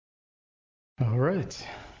All right.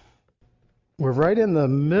 We're right in the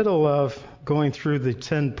middle of going through the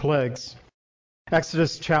 10 plagues.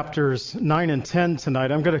 Exodus chapters 9 and 10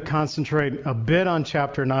 tonight. I'm going to concentrate a bit on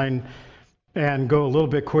chapter 9 and go a little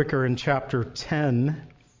bit quicker in chapter 10.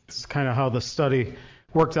 This is kind of how the study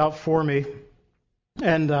worked out for me.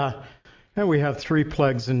 And we have 3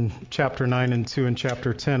 plagues in chapter 9 and 2 in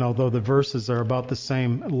chapter 10, although the verses are about the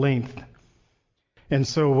same length. And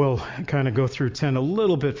so we'll kind of go through 10 a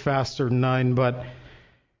little bit faster than 9, but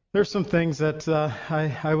there's some things that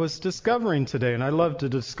I was discovering today, and I love to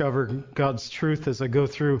discover God's truth as I go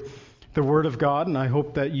through the Word of God, and I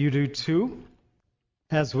hope that you do too,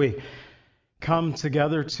 as we come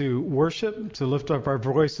together to worship, to lift up our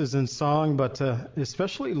voices in song, but to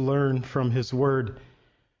especially learn from His Word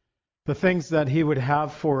the things that He would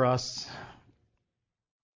have for us,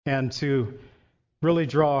 and to really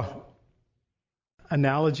draw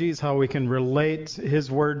analogies, how we can relate His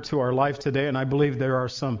Word to our life today. And I believe there are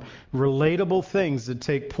some relatable things that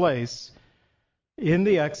take place in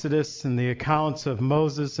the Exodus and the accounts of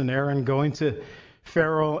Moses and Aaron going to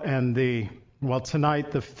Pharaoh and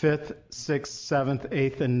tonight the 5th, 6th, 7th,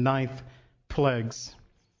 8th, and 9th plagues.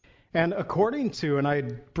 And according to, and I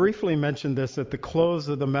briefly mentioned this at the close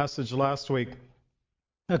of the message last week,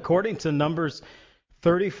 according to Numbers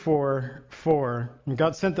 34:4,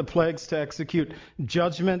 God sent the plagues to execute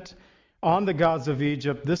judgment on the gods of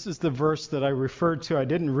Egypt. This is the verse that I referred to. I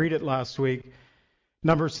didn't read it last week.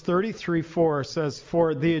 Numbers 33:4 says,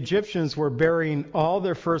 "For the Egyptians were burying all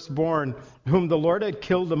their firstborn, whom the Lord had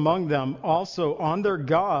killed among them. Also on their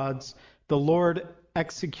gods the Lord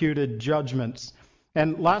executed judgments."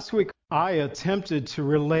 And last week I attempted to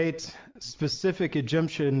relate specific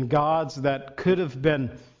Egyptian gods that could have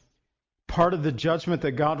been part of the judgment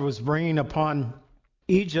that God was bringing upon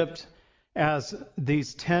Egypt as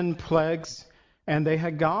these 10 plagues. And they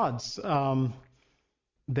had gods.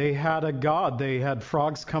 They had a god. They had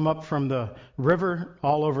frogs come up from the river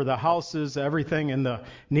all over the houses, everything in the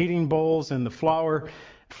kneading bowls and the flour.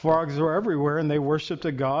 Frogs were everywhere, and they worshipped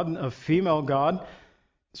a god, a female god.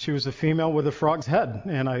 She was a female with a frog's head.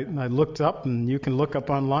 And I looked up, and you can look up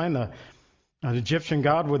online, an Egyptian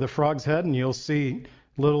god with a frog's head, and you'll see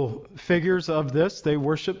little figures of this. They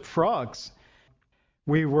worship frogs.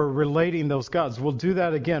 We were relating those gods. We'll do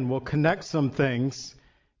that again. We'll connect some things,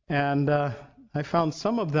 and I found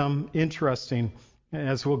some of them interesting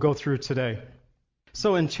as we'll go through today.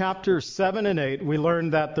 So in chapters 7 and 8, we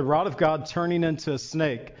learned that the rod of God turning into a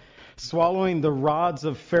snake, swallowing the rods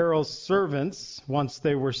of Pharaoh's servants once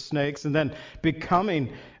they were snakes, and then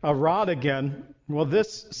becoming a rod again. Well,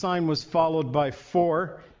 this sign was followed by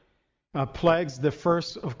 4 plagues. The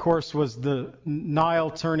first, of course, was the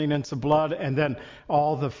Nile turning into blood, and then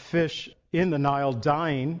all the fish in the Nile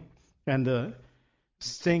dying, and the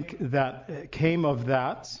stink that came of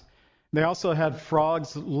that. They also had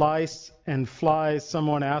frogs, lice, and flies.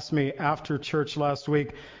 Someone asked me after church last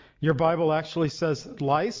week, "Your Bible actually says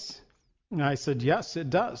lice?" And I said, "Yes, it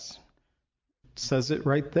does. It says it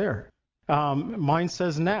right there." Mine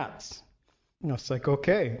says gnats. And I was like,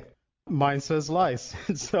 okay. Mine says lice.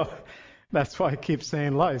 So that's why I keep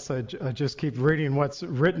saying lice. I just keep reading what's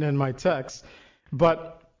written in my text.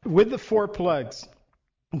 But with the 4 plagues,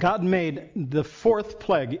 God made the 4th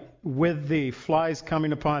plague with the flies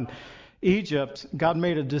coming upon Egypt. God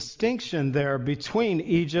made a distinction there between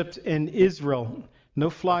Egypt and Israel. No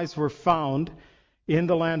flies were found in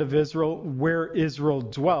the land of Israel where Israel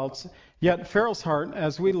dwelt. Yet Pharaoh's heart,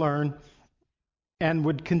 as we learn, and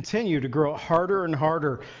would continue to grow harder and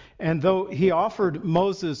harder. And though he offered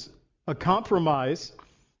Moses a compromise,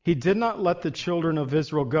 he did not let the children of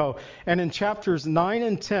Israel go. And in chapters 9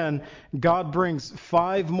 and 10, God brings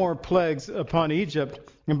 5 more plagues upon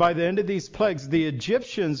Egypt. And by the end of these plagues, the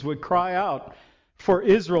Egyptians would cry out for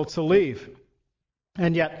Israel to leave.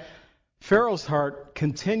 And yet, Pharaoh's heart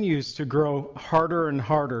continues to grow harder and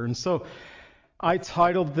harder. And so I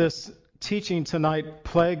titled this teaching tonight,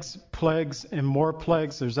 Plagues, Plagues, and More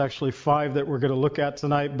Plagues. There's actually 5 that we're going to look at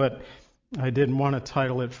tonight, but I didn't want to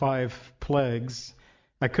title it 5 Plagues.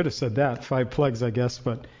 I could have said that, 5 plagues, I guess,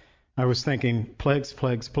 but I was thinking plagues,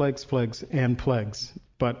 plagues, plagues, plagues, and plagues.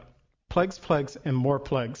 But plagues, plagues, and more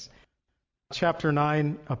plagues. Chapter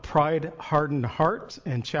 9, a pride-hardened heart,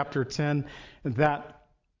 and chapter 10, that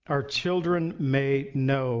our children may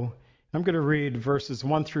know. I'm going to read verses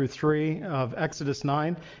 1 through 3 of Exodus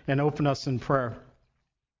 9 and open us in prayer.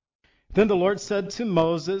 Then the Lord said to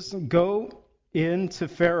Moses, "Go in to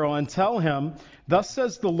Pharaoh and tell him, 'Thus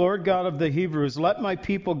says the Lord God of the Hebrews, let my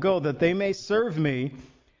people go, that they may serve me.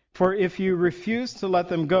 For if you refuse to let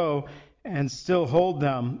them go, and still hold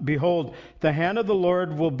them. Behold, the hand of the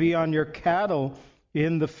Lord will be on your cattle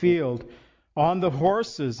in the field, on the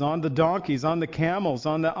horses, on the donkeys, on the camels,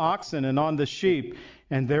 on the oxen, and on the sheep,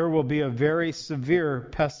 and there will be a very severe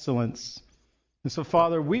pestilence. And so,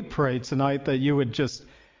 Father, we pray tonight that you would just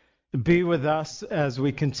be with us as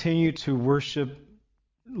we continue to worship.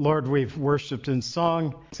 Lord, we've worshiped in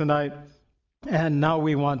song tonight, and now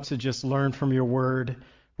we want to just learn from your word.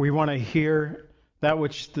 We want to hear that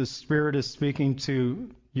which the Spirit is speaking to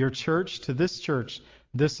your church, to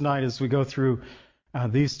this night as we go through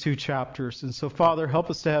these two chapters. And so, Father, help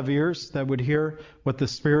us to have ears that would hear what the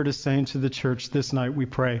Spirit is saying to the church this night, we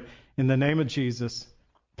pray. In the name of Jesus,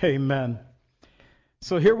 amen.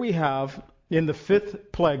 So here we have, in the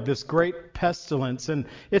fifth plague, this great pestilence, and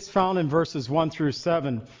it's found in verses 1 through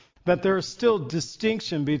 7, that there is still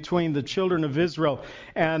distinction between the children of Israel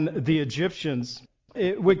and the Egyptians.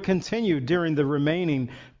 It would continue during the remaining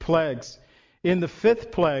plagues. In the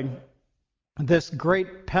fifth plague, this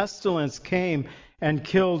great pestilence came and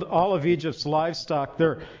killed all of Egypt's livestock,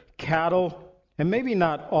 their cattle, and maybe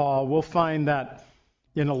not all. We'll find that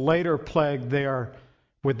in a later plague they are,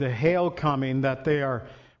 with the hail coming, that they are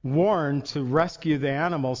warned to rescue the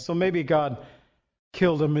animals. So maybe God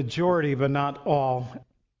killed a majority, but not all.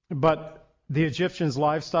 But the Egyptians'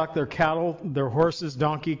 livestock, their cattle, their horses,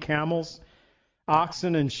 donkey, camels,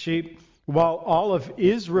 oxen, and sheep, while all of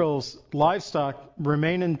Israel's livestock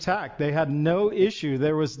remained intact. They had no issue.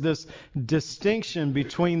 There was this distinction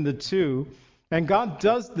between the two. And God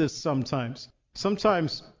does this sometimes.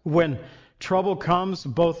 Sometimes when trouble comes,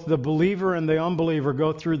 both the believer and the unbeliever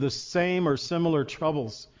go through the same or similar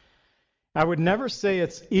troubles. I would never say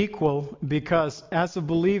it's equal, because as a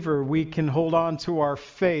believer we can hold on to our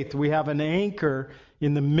faith. We have an anchor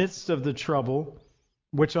in the midst of the trouble,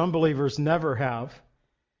 which unbelievers never have.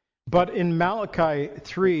 But in Malachi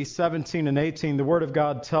 3:17 and 18, the Word of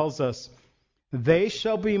God tells us, "They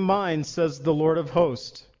shall be mine, says the Lord of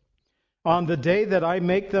hosts, on the day that I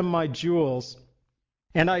make them my jewels,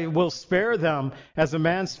 and I will spare them as a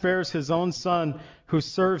man spares his own son who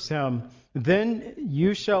serves him. Then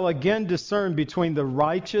you shall again discern between the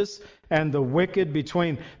righteous and the wicked,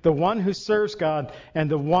 between the one who serves God and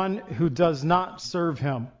the one who does not serve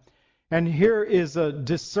him." And here is a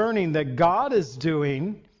discerning that God is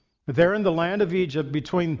doing there in the land of Egypt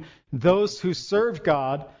between those who served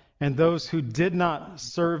God and those who did not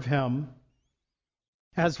serve him.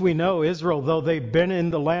 As we know, Israel, though they've been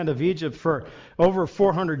in the land of Egypt for over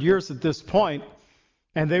 400 years at this point,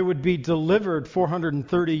 and they would be delivered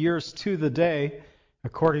 430 years to the day,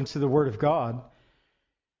 according to the Word of God,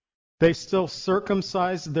 they still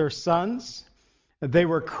circumcised their sons. They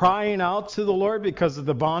were crying out to the Lord because of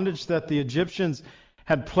the bondage that the Egyptians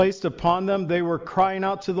had placed upon them. They were crying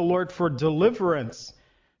out to the Lord for deliverance.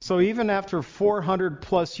 So even after 400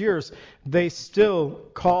 plus years, they still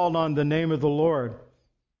called on the name of the Lord.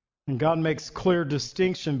 And God makes clear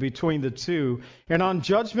distinction between the two. And on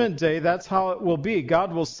Judgment Day, that's how it will be.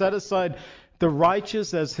 God will set aside the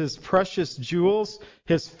righteous as his precious jewels,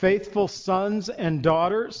 his faithful sons and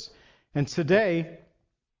daughters. And today,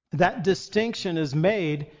 that distinction is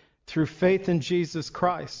made through faith in Jesus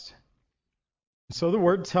Christ. So the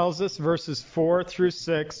Word tells us, verses 4 through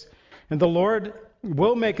 6, "And the Lord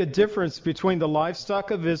will make a difference between the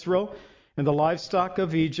livestock of Israel and the livestock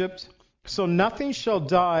of Egypt. So nothing shall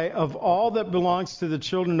die of all that belongs to the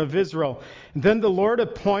children of Israel." And then the Lord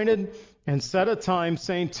appointed and set a time,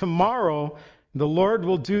 saying, "Tomorrow the Lord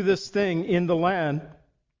will do this thing in the land."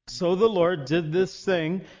 So the Lord did this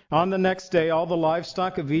thing. On the next day, all the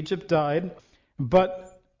livestock of Egypt died.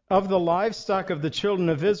 But of the livestock of the children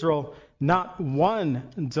of Israel, not one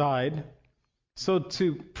died. So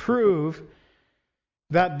to prove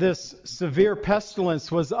that this severe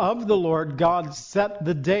pestilence was of the Lord, God set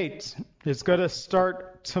the date. It's going to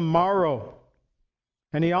start tomorrow.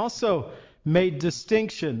 And he also made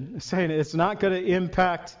distinction, saying it's not going to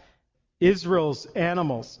impact Israel's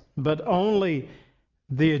animals, but only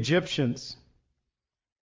the Egyptians.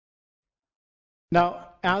 Now,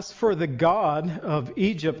 as for the God of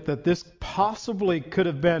Egypt that this possibly could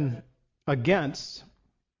have been against,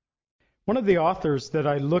 one of the authors that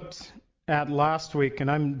I looked at last week,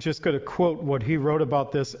 and I'm just going to quote what he wrote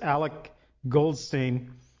about this, Alec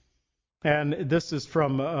Goldstein, and this is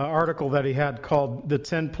from an article that he had called "The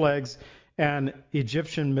 10 Plagues and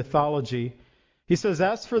Egyptian Mythology." He says,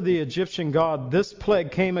 "As for the Egyptian God this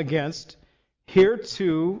plague came against, here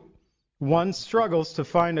too one struggles to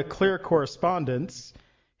find a clear correspondence."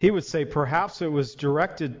 He would say perhaps it was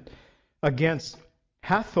directed against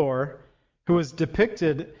Hathor, who is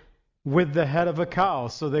depicted with the head of a cow.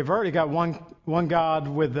 So they've already got one god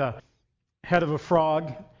with the head of a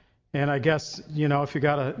frog. And I guess, if you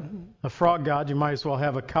got a frog god, you might as well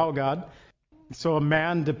have a cow god. So a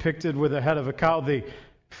man depicted with the head of a cow. The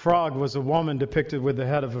frog was a woman depicted with the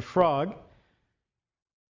head of a frog.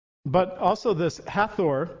 But also this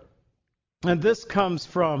Hathor, and this comes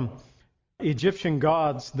from Egyptian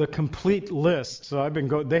gods, the complete list. So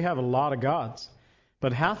they have a lot of gods.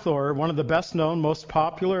 But Hathor, one of the best known, most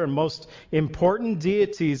popular, and most important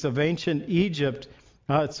deities of ancient Egypt,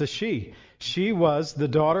 it's a she. She was the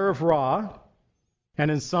daughter of Ra, and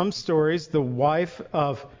in some stories, the wife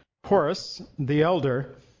of Horus, the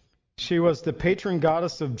elder. She was the patron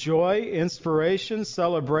goddess of joy, inspiration,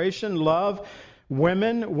 celebration, love,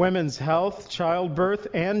 women's health, childbirth,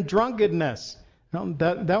 and drunkenness. Now,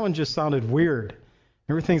 that one just sounded weird.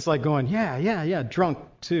 Everything's like going, yeah, drunk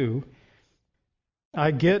too.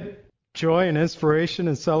 I get joy and inspiration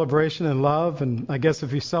and celebration and love, and I guess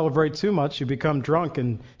if you celebrate too much, you become drunk,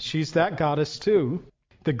 and she's that goddess too.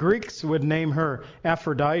 The Greeks would name her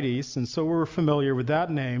Aphrodite, and so we're familiar with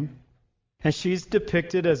that name. And she's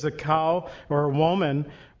depicted as a cow or a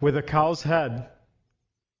woman with a cow's head.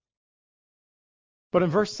 But in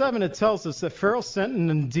verse 7 it tells us that Pharaoh sent, and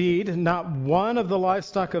indeed not one of the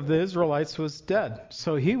livestock of the Israelites was dead.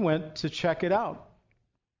 So he went to check it out.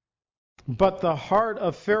 But the heart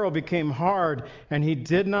of Pharaoh became hard, and he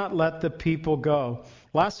did not let the people go.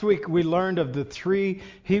 Last week we learned of the 3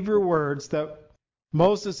 Hebrew words that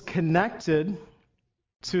Moses connected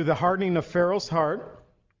to the hardening of Pharaoh's heart.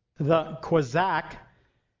 The quazak,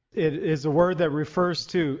 it is a word that refers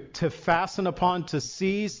to fasten upon, to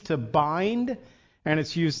seize, to bind, and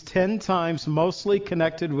it's used 10 times, mostly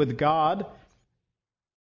connected with God.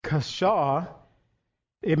 Kashah,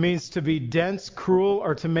 it means to be dense, cruel,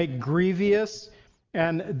 or to make grievous.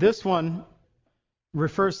 And this one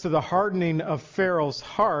refers to the hardening of Pharaoh's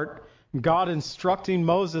heart. God instructing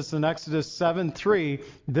Moses in Exodus 7:3,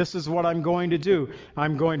 this is what I'm going to do.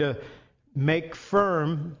 I'm going to make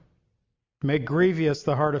grievous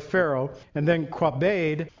the heart of Pharaoh. And then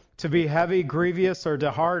kwabed, to be heavy, grievous, or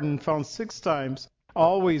to harden, found 6 times,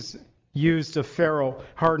 always used of Pharaoh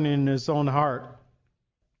hardening his own heart.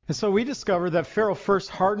 And so we discover that Pharaoh first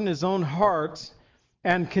hardened his own heart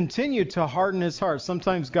and continued to harden his heart.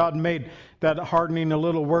 Sometimes God made that hardening a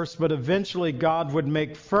little worse, but eventually God would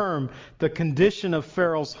make firm the condition of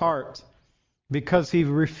Pharaoh's heart because he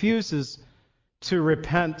refuses to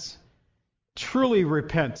repent, truly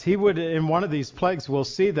repent. He would, in one of these plagues, we'll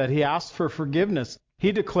see that he asks for forgiveness.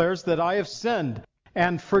 He declares that I have sinned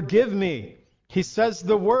and forgive me. He says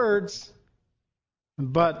the words,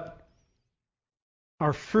 but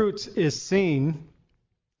our fruit is seen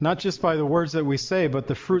not just by the words that we say, but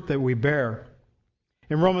the fruit that we bear.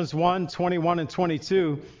 In Romans 1:21 and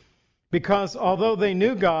 22, because although they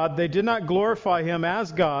knew God, they did not glorify him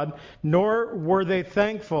as God, nor were they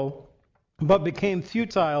thankful, but became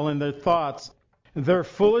futile in their thoughts. Their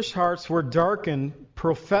foolish hearts were darkened.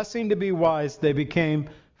 Professing to be wise, they became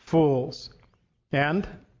fools. And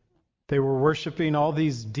they were worshiping all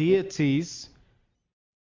these deities,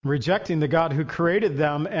 rejecting the God who created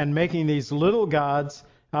them and making these little gods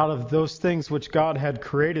out of those things which God had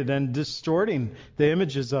created and distorting the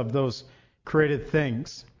images of those created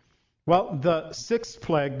things. Well, the 6th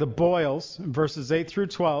plague, the boils, verses 8 through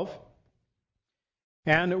 12,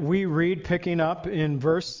 and we read picking up in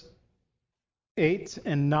verse 8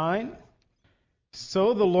 and 9.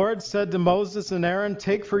 So the Lord said to Moses and Aaron,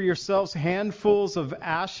 take for yourselves handfuls of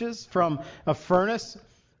ashes from a furnace,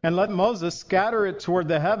 and let Moses scatter it toward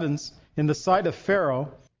the heavens in the sight of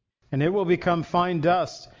Pharaoh, and it will become fine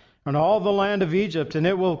dust on all the land of Egypt, and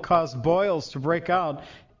it will cause boils to break out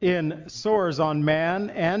in sores on man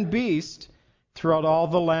and beast throughout all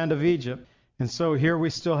the land of Egypt. And so here we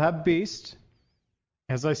still have beast.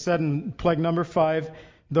 As I said in plague number 5,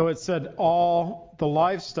 though it said all the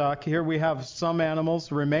livestock, here we have some animals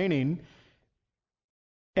remaining.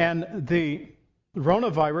 And the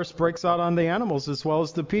coronavirus breaks out on the animals as well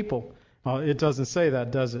as the people. Well, it doesn't say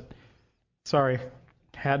that, does it? Sorry,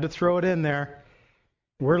 had to throw it in there.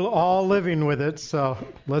 We're all living with it, so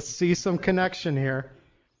let's see some connection here.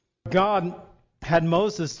 God had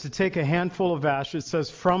Moses to take a handful of ash, it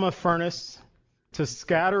says, from a furnace, to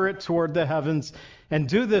scatter it toward the heavens, and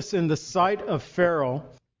do this in the sight of Pharaoh.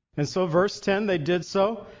 And so verse 10, they did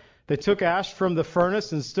so. They took ash from the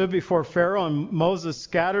furnace and stood before Pharaoh, and Moses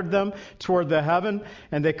scattered them toward the heaven,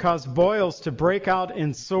 and they caused boils to break out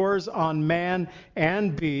in sores on man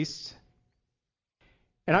and beast.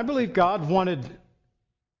 And I believe God wanted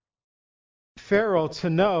Pharaoh to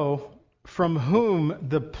know from whom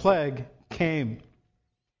the plague came.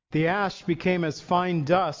 The ash became as fine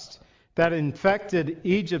dust that infected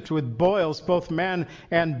Egypt with boils, both man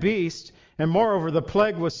and beast. And moreover, the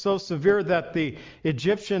plague was so severe that the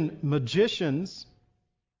Egyptian magicians,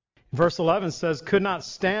 verse 11 says, could not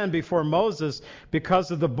stand before Moses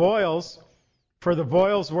because of the boils, for the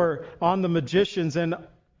boils were on the magicians and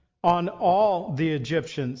on all the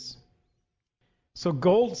Egyptians. So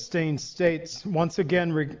Goldstein states, once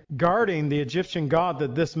again regarding the Egyptian god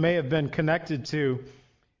that this may have been connected to,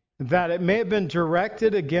 that it may have been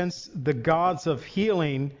directed against the gods of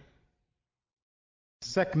healing,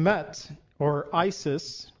 Sekhmet or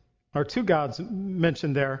Isis, are two gods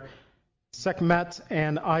mentioned there, Sekhmet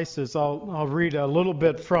and Isis. I'll read a little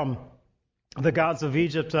bit from the gods of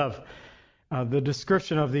Egypt of the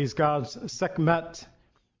description of these gods. Sekhmet,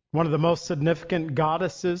 one of the most significant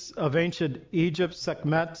goddesses of ancient Egypt,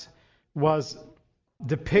 Sekhmet was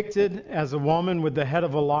depicted as a woman with the head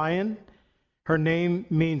of a lion. Her name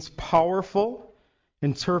means powerful,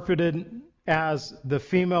 interpreted as the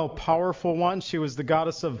female powerful one. She was the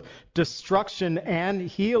goddess of destruction and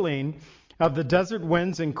healing, of the desert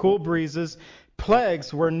winds and cool breezes.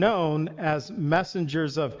 Plagues were known as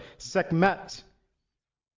messengers of Sekhmet,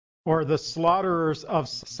 or the slaughterers of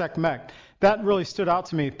Sekhmet. That really stood out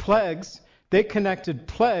to me. Plagues, they connected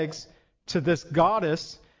plagues to this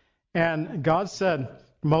goddess, and God said,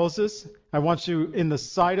 Moses, I want you in the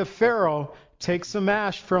sight of Pharaoh, take some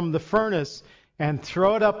ash from the furnace and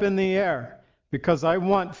throw it up in the air, because I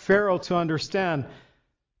want Pharaoh to understand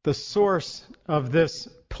the source of this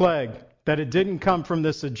plague, that it didn't come from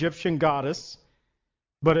this Egyptian goddess,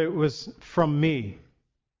 but it was from me.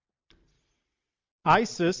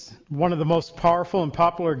 Isis, one of the most powerful and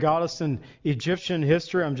popular goddesses in Egyptian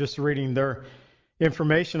history, I'm just reading their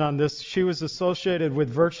information on this. She was associated with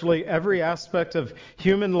virtually every aspect of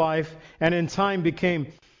human life, and in time became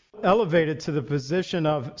elevated to the position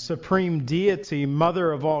of supreme deity,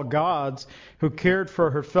 mother of all gods, who cared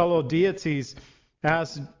for her fellow deities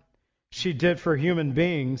as she did for human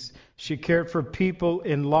beings. She cared for people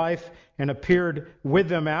in life and appeared with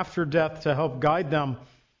them after death to help guide them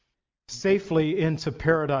safely into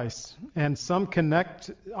paradise. And some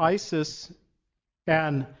connect Isis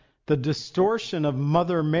and the distortion of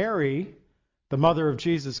Mother Mary, the mother of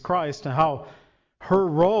Jesus Christ, and how her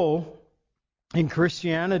role in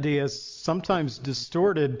Christianity is sometimes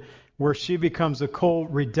distorted, where she becomes a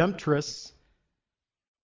co-redemptress,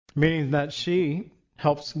 meaning that she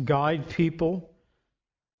helps guide people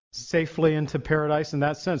safely into paradise. In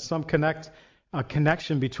that sense, some connect a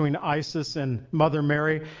connection between Isis and Mother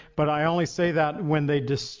Mary, but I only say that when they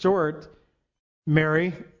distort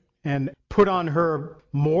Mary and put on her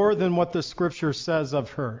more than what the Scripture says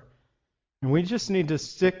of her. And we just need to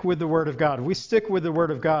stick with the Word of God. We stick with the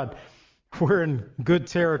Word of God, we're in good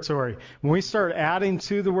territory. When we start adding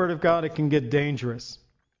to the Word of God, it can get dangerous.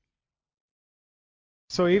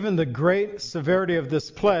 So even the great severity of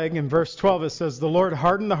this plague, in verse 12 it says, the Lord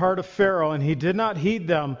hardened the heart of Pharaoh, and he did not heed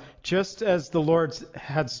them, just as the Lord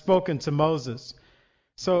had spoken to Moses.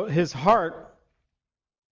 So his heart,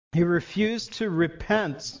 he refused to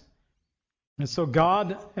repent. And so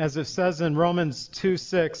God, as it says in Romans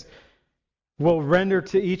 2:6, will render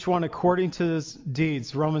to each one according to his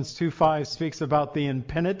deeds. Romans 2:5 speaks about the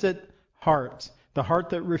impenitent heart, the heart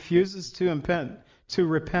that refuses to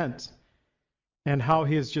repent. And how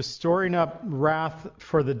he is just storing up wrath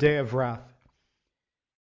for the day of wrath.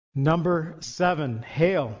 Number 7,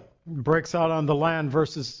 hail breaks out on the land,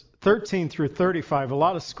 verses 13 through 35. A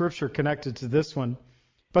lot of scripture connected to this one.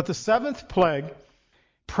 But the 7th plague,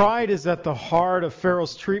 pride is at the heart of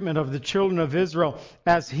Pharaoh's treatment of the children of Israel,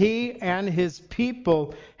 as he and his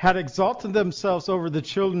people had exalted themselves over the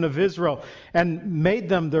children of Israel and made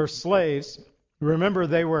them their slaves. Remember,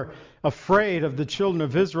 they were afraid of the children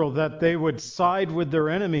of Israel, that they would side with their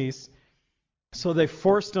enemies, so they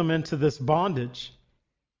forced them into this bondage.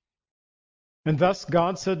 And thus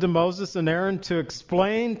God said to Moses and Aaron to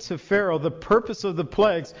explain to Pharaoh the purpose of the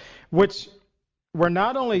plagues, which were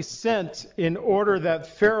not only sent in order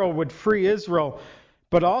that Pharaoh would free Israel,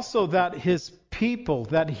 but also that his people,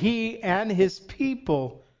 that he and his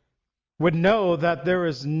people would know that there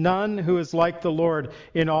is none who is like the Lord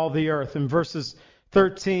in all the earth. In verses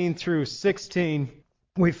 13 through 16,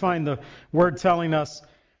 we find the word telling us,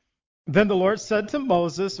 then the Lord said to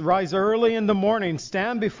Moses, rise early in the morning,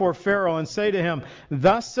 stand before Pharaoh, and say to him,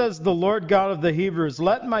 thus says the Lord God of the Hebrews,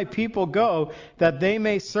 let my people go, that they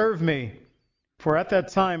may serve me. For at that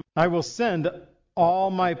time I will send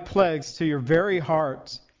all my plagues to your very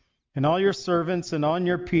heart, and all your servants and on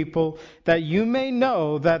your people, that you may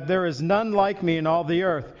know that there is none like me in all the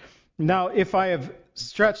earth. Now, if I have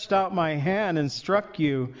stretched out my hand and struck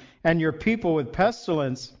you and your people with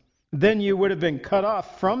pestilence, then you would have been cut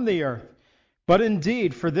off from the earth. But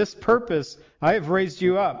indeed, for this purpose I have raised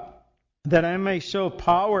you up, that I may show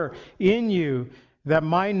power in you, that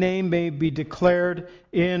my name may be declared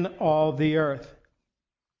in all the earth.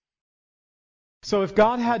 So if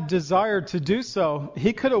God had desired to do so,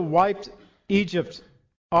 he could have wiped Egypt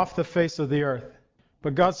off the face of the earth.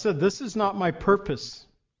 But God said, this is not my purpose.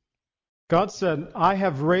 God said, I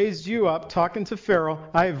have raised you up, talking to Pharaoh,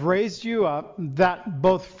 I have raised you up that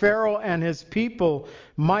both Pharaoh and his people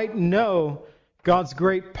might know God's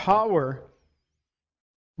great power,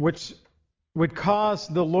 which would cause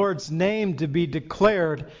the Lord's name to be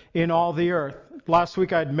declared in all the earth. Last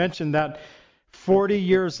week I had mentioned that 40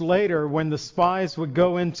 years later, when the spies would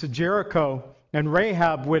go into Jericho and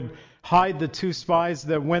Rahab would hide the two spies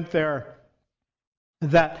that went there,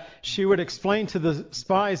 that she would explain to the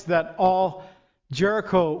spies that all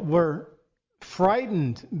Jericho were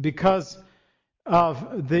frightened because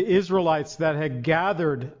of the Israelites that had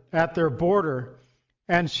gathered at their border.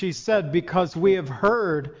 And she said, because we have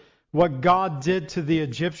heard what God did to the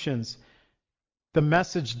Egyptians. The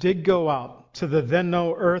message did go out to the then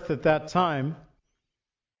no earth at that time.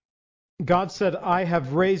 God said, I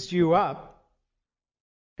have raised you up.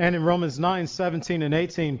 And in Romans 9:17 and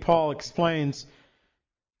 18, Paul explains,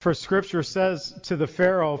 for Scripture says to the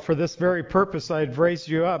Pharaoh, for this very purpose I have raised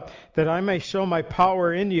you up, that I may show my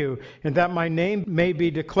power in you, and that my name may be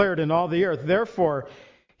declared in all the earth. Therefore,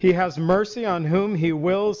 he has mercy on whom he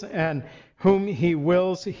wills, and whom he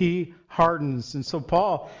wills he hardens. And so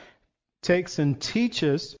Paul takes and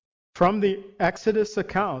teaches from the Exodus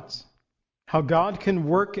accounts how God can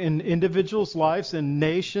work in individuals' lives, in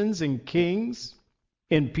nations, in kings,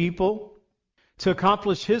 in people, to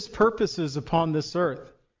accomplish his purposes upon this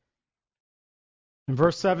earth. In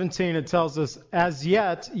verse 17 it tells us, as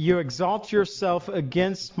yet you exalt yourself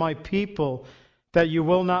against my people, that you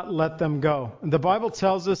will not let them go. And the Bible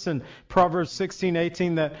tells us in Proverbs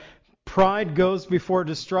 16:18 that pride goes before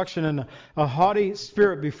destruction and a haughty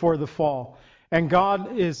spirit before the fall. And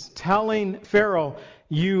God is telling Pharaoh,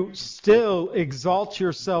 you still exalt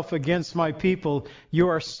yourself against my people. You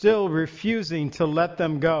are still refusing to let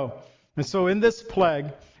them go. And so in this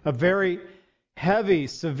plague, a very heavy,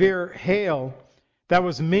 severe hail that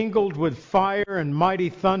was mingled with fire and mighty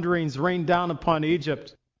thunderings rained down upon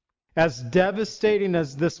Egypt. As devastating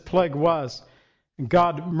as this plague was,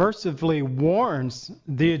 God mercifully warns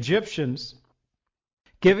the Egyptians,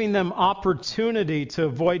 giving them opportunity to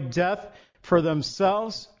avoid death for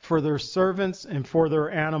themselves, for their servants, and for their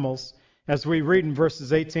animals. As we read in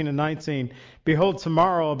verses 18 and 19, behold,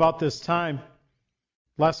 tomorrow about this time,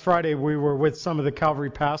 last Friday we were with some of the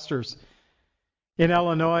Calvary pastors in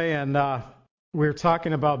Illinois, and we were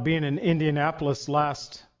talking about being in Indianapolis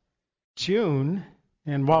last June.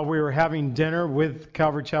 And while we were having dinner with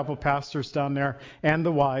Calvary Chapel pastors down there and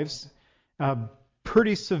the wives, a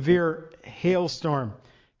pretty severe hailstorm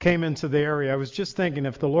came into the area. I was just thinking,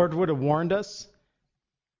 if the Lord would have warned us,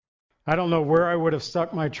 I don't know where I would have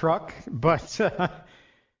stuck my truck, but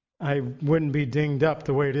I wouldn't be dinged up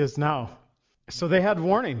the way it is now. So they had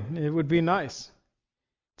warning. It would be nice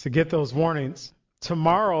to get those warnings.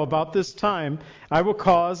 Tomorrow, about this time, I will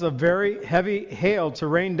cause a very heavy hail to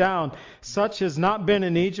rain down, such has not been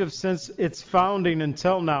in Egypt since its founding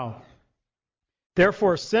until now.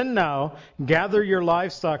 Therefore, send now, gather your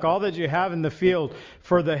livestock, all that you have in the field,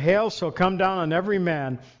 for the hail shall come down on every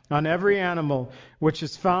man, on every animal, which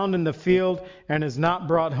is found in the field and is not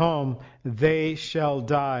brought home, they shall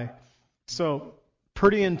die. So,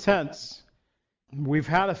 pretty intense. We've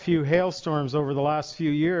had a few hailstorms over the last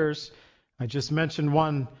few years. I just mentioned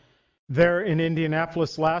one there in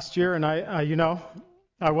Indianapolis last year, and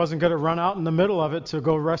I wasn't going to run out in the middle of it to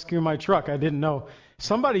go rescue my truck. I didn't know.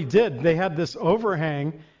 Somebody did. They had this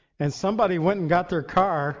overhang, and somebody went and got their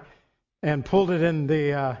car and pulled it in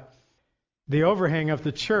the overhang of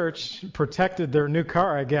the church, protected their new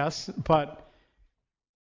car, I guess. But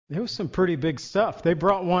it was some pretty big stuff. They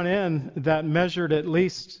brought one in that measured at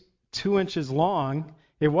least 2 inches long.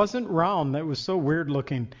 It wasn't round. That was so weird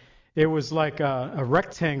looking. It was like a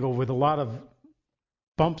rectangle with a lot of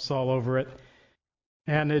bumps all over it.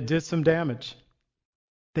 And it did some damage.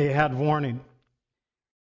 They had warning.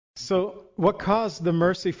 So what caused the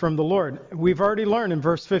mercy from the Lord? We've already learned in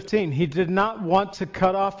verse 15. He did not want to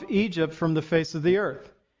cut off Egypt from the face of the earth.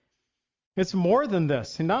 It's more than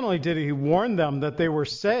this. And not only did he warn them that they were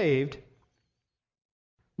saved,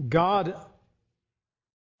 God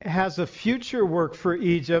has a future work for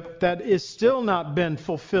Egypt that is still not been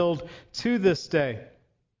fulfilled to this day.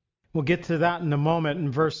 We'll get to that in a moment.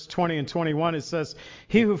 In verse 20 and 21 it says,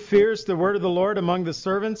 he who fears the word of the Lord among the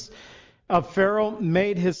servants of Pharaoh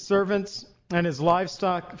made his servants and his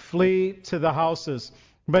livestock flee to the houses.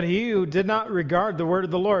 But he who did not regard the word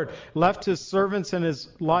of the Lord left his servants and his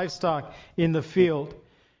livestock in the field.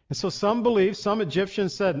 And so some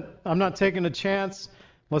Egyptians said, I'm not taking a chance.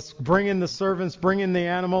 Let's bring in the servants, bring in the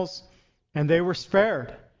animals. And they were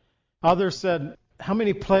spared. Others said, how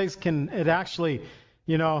many plagues can it actually,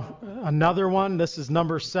 another one? This is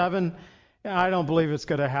number 7. I don't believe it's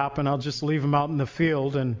going to happen. I'll just leave them out in the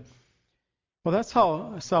field. And well, that's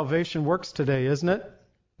how salvation works today, isn't it?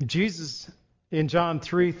 Jesus, in John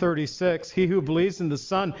 3:36, he who believes in the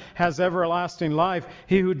Son has everlasting life.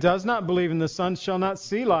 He who does not believe in the Son shall not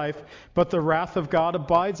see life, but the wrath of God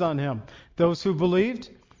abides on him. Those who believed,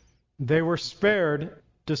 they were spared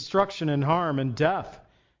destruction and harm and death.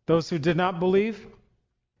 Those who did not believe,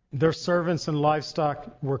 their servants and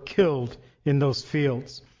livestock were killed in those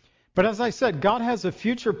fields. But as I said, God has a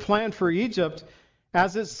future plan for Egypt,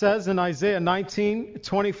 as it says in Isaiah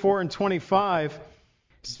 19:24 and 25,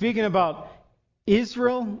 speaking about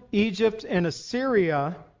Israel, Egypt, and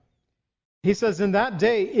Assyria. He says, in that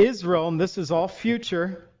day Israel, and this is all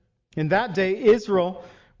future, in that day Israel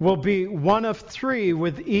will be one of 3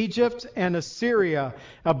 with Egypt and Assyria,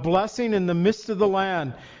 a blessing in the midst of the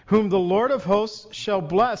land, whom the Lord of hosts shall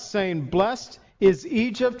bless, saying, blessed is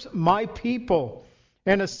Egypt, my people,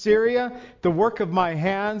 and Assyria, the work of my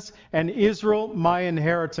hands, and Israel, my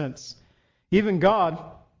inheritance. Even God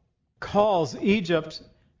calls Egypt,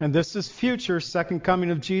 and this is future, second coming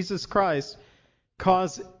of Jesus Christ,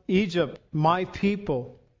 calls Egypt, my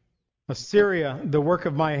people, Assyria, the work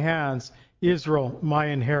of my hands, Israel, my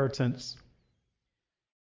inheritance.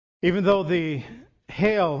 Even though the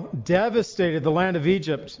hail devastated the land of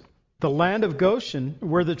Egypt, the land of Goshen,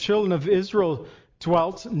 where the children of Israel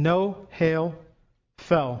dwelt, no hail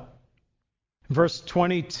fell. Verse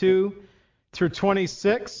 22 through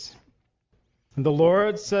 26, the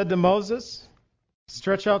Lord said to Moses,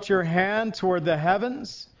 stretch out your hand toward the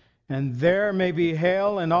heavens, and there may be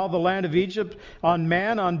hail in all the land of Egypt, on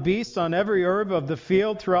man, on beast, on every herb of the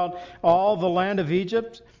field throughout all the land of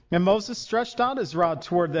Egypt. And Moses stretched out his rod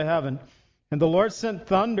toward the heaven, and the Lord sent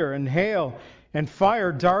thunder and hail, and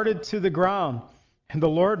fire darted to the ground. And the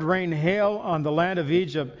Lord rained hail on the land of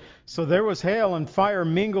Egypt. So there was hail and fire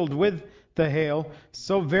mingled with the hail,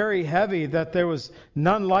 so very heavy that there was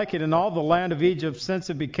none like it in all the land of Egypt since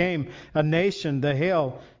it became a nation. The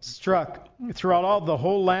hail struck throughout all the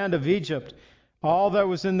whole land of Egypt, all that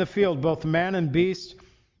was in the field, both man and beast.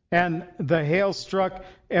 And the hail struck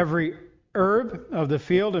every herb of the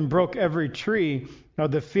field and broke every tree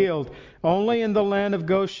of the field. Only in the land of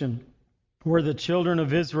Goshen, where the children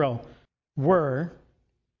of Israel were,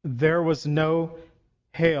 there was no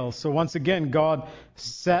hail. So once again, God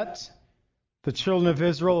set the children of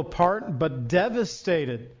Israel apart, but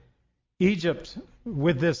devastated Egypt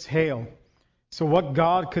with this hail. So what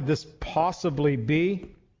God could this possibly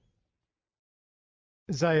be?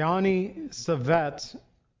 Zioni Savet,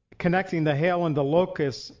 connecting the hail and the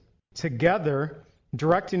locusts together,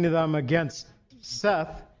 directing them against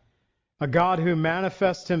Seth, a God who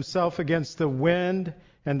manifests himself against the wind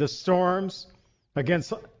and the storms,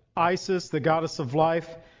 against Isis, the goddess of life.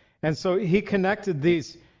 And so he connected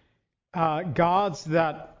these gods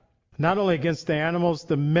that not only against the animals,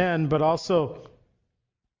 the men, but also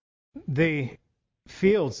the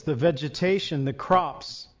fields, the vegetation, the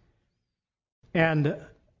crops, and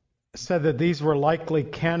said that these were likely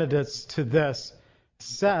candidates to this.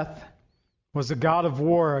 Seth was a god of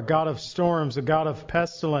war, a god of storms, a god of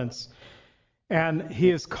pestilence, and he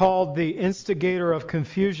is called the instigator of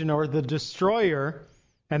confusion, or the destroyer.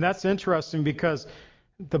 And that's interesting because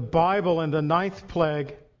the Bible in the 9th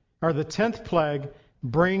plague, or the 10th plague,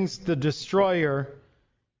 brings the destroyer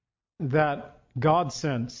that God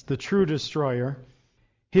sends, the true destroyer.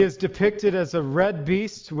 He is depicted as a red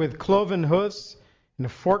beast with cloven hoofs and a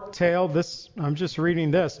forked tail. I'm just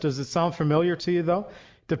reading this. Does it sound familiar to you, though?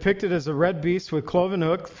 Depicted as a red beast with cloven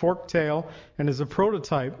hoof, forked tail, and is a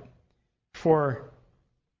prototype for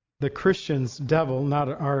the Christian's devil, not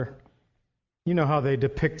our, you know how they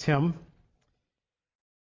depict him.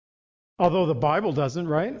 Although the Bible doesn't,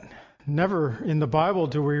 right? Never in the Bible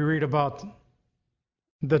do we read about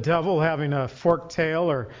the devil having a forked tail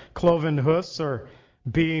or cloven hoofs or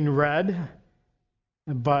being red.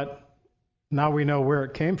 But now we know where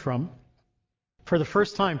it came from. For the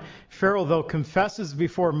first time, Pharaoh, though, confesses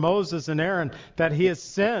before Moses and Aaron that he has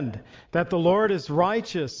sinned, that the Lord is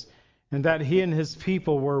righteous, and that he and his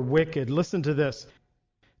people were wicked. Listen to this.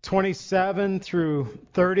 27 through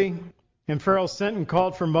 30. And Pharaoh sent and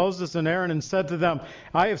called for Moses and Aaron and said to them,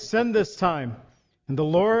 I have sinned this time, and the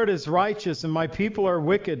Lord is righteous, and my people are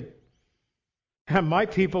wicked. and my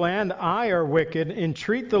people and I are wicked.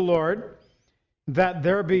 Entreat the Lord that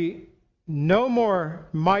there be no more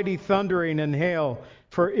mighty thundering and hail,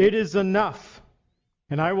 for it is enough.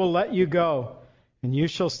 And I will let you go, and you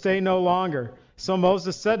shall stay no longer. So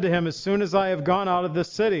Moses said to him, as soon as I have gone out of the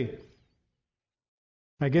city.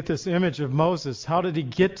 I get this image of Moses. How did he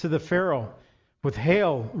get to the Pharaoh? With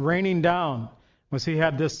hail raining down. Was he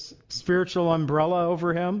had this spiritual umbrella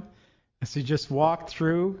over him as he just walked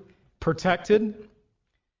through, protected?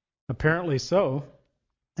 Apparently so.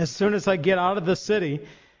 As soon as I get out of the city,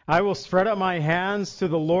 I will spread out my hands to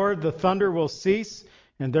the Lord. The thunder will cease,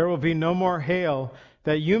 and there will be no more hail,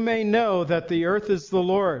 that you may know that the earth is the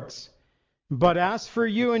Lord's. But as for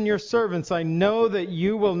you and your servants, I know that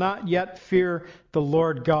you will not yet fear the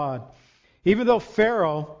Lord God. Even though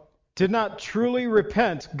Pharaoh did not truly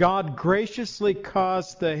repent, God graciously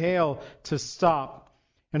caused the hail to stop.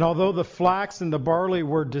 And although the flax and the barley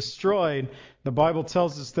were destroyed, the Bible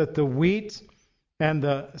tells us that the wheat and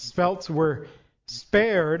the spelt were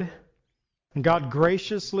spared, and God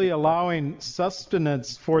graciously allowing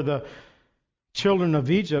sustenance for the children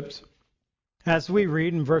of Egypt. As we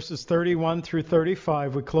read in verses 31 through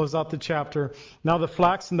 35, we close out the chapter. Now the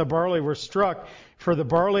flax and the barley were struck, for the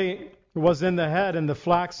barley was in the head and the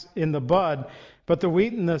flax in the bud, but the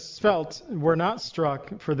wheat and the spelt were not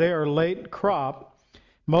struck, for they are late crop.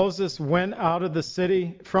 Moses went out of the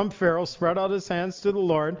city from Pharaoh, spread out his hands to the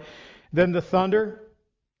Lord. Then the thunder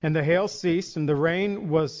and the hail ceased, and the rain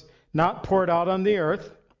was not poured out on the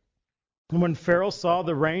earth. And when Pharaoh saw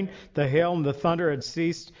the rain, the hail, and the thunder had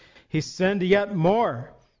ceased, he sinned yet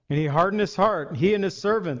more, and he hardened his heart, he and his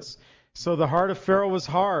servants. So the heart of Pharaoh was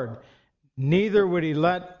hard, neither would he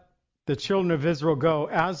let the children of Israel go,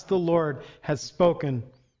 as the Lord had spoken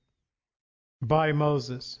by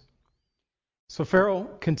Moses. So Pharaoh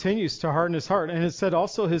continues to harden his heart, and it said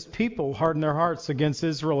also his people hardened their hearts against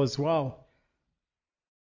Israel as well.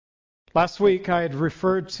 Last week I had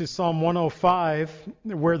referred to Psalm 105,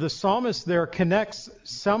 where the psalmist there connects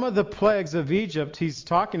some of the plagues of Egypt. He's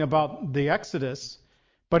talking about the Exodus,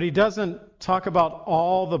 but he doesn't talk about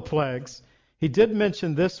all the plagues. He did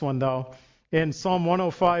mention this one, though. In Psalm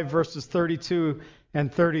 105, verses 32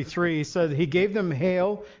 and 33, he said, he gave them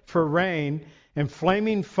hail for rain and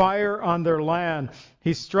flaming fire on their land.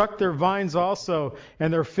 He struck their vines also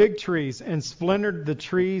and their fig trees and splintered the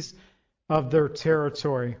trees of their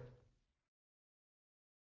territory.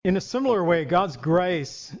 In a similar way, God's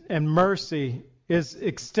grace and mercy is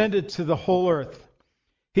extended to the whole earth.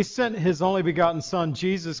 He sent His only begotten Son,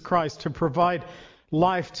 Jesus Christ, to provide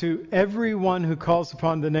life to everyone who calls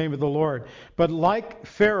upon the name of the Lord. But like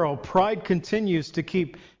Pharaoh, pride continues to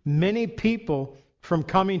keep many people from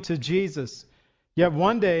coming to Jesus. Yet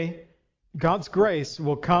one day, God's grace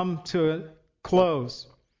will come to a close.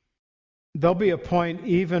 There'll be a point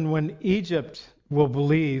even when Egypt will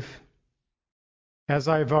believe. As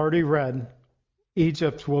I've already read,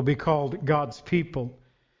 Egypt will be called God's people.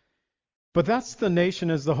 But that's the nation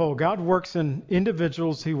as a whole. God works in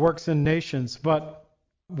individuals, He works in nations. But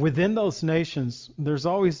within those nations, there's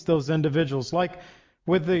always those individuals. Like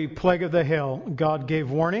with the plague of the hail, God gave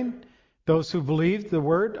warning. Those who believed the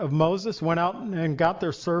word of Moses went out and got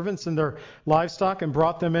their servants and their livestock and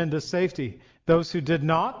brought them into safety. Those who did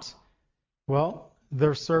not, well,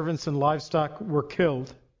 their servants and livestock were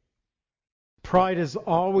killed. Pride is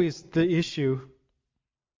always the issue.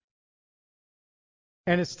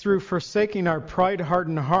 And it's through forsaking our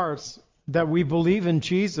pride-hardened hearts that we believe in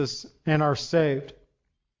Jesus and are saved.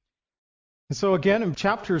 And so again, in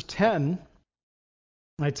chapter 10,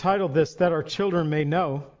 I titled this, That Our Children May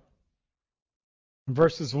Know. In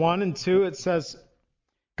verses 1 and 2, it says,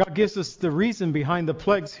 God gives us the reason behind the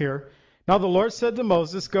plagues here. Now the Lord said to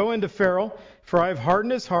Moses, Go into Pharaoh, for I have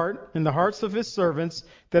hardened his heart and the hearts of his servants,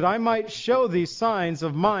 that I might show these signs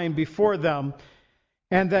of mine before them,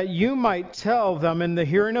 and that you might tell them in the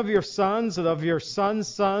hearing of your sons and of your sons'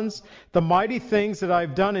 sons the mighty things that I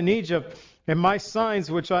have done in Egypt, and my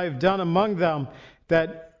signs which I have done among them,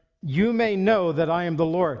 that you may know that I am the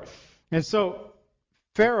Lord. And so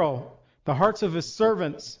Pharaoh, the hearts of his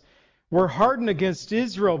servants, were hardened against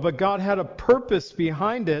Israel, but God had a purpose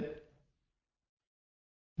behind it,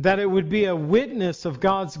 that it would be a witness of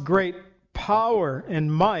God's great power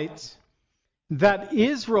and might, that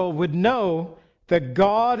Israel would know that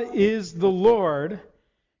God is the Lord,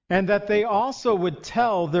 and that they also would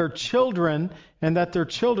tell their children, and that their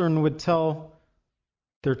children would tell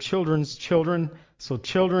their children's children, so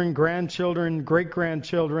children, grandchildren,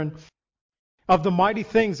 great-grandchildren, of the mighty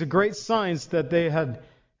things, the great signs that they had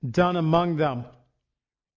done among them.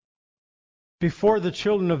 Before the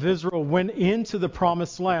children of Israel went into the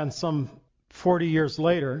promised land, some 40 years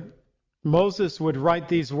later, Moses would write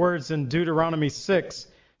these words in Deuteronomy 6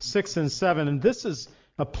 and 7, and this is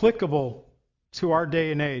applicable to our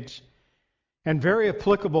day and age, and very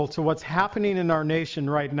applicable to what's happening in our nation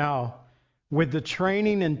right now with the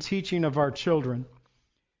training and teaching of our children.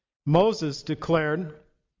 Moses declared,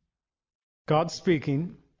 God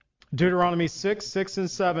speaking, Deuteronomy 6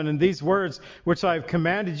 and 7, and these words which I have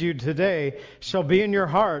commanded you today shall be in your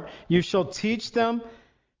heart. You shall teach them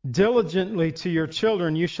diligently to your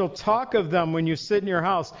children. You shall talk of them when you sit in your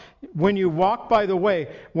house, when you walk by the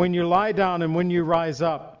way, when you lie down, and when you rise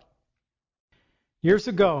up. Years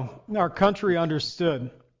ago, our country understood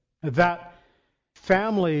that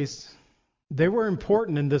families, they were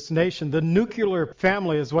important in this nation. The nuclear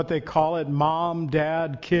family is what they call it. Mom,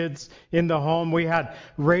 dad, kids in the home. We had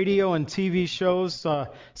radio and TV shows,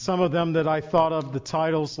 some of them that I thought of, the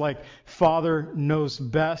titles like Father Knows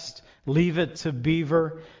Best, Leave It to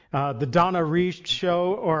Beaver, the Donna Reed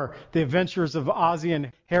Show, or The Adventures of Ozzie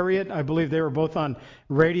and Harriet. I believe they were both on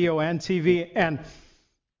radio and TV. And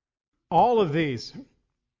all of these,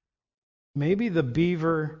 maybe the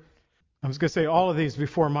Beaver, I was going to say all of these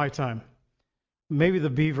before my time. Maybe the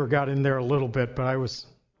Beaver got in there a little bit, but I was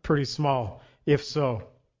pretty small, if so.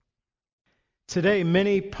 Today,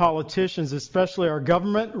 many politicians, especially our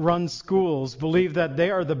government-run schools, believe that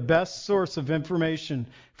they are the best source of information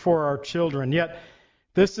for our children. Yet,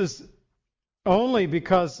 this is only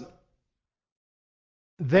because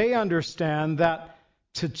they understand that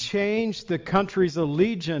to change the country's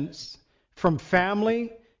allegiance from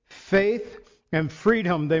family, faith, and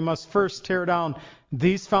freedom, they must first tear down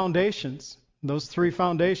these foundations. Those three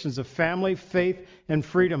foundations of family, faith, and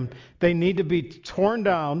freedom. They need to be torn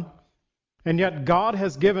down. And yet God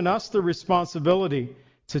has given us the responsibility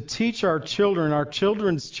to teach our children, our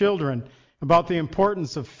children's children, about the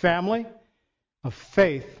importance of family, of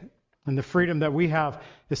faith, and the freedom that we have,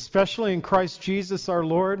 especially in Christ Jesus our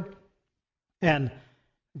Lord. And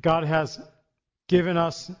God has given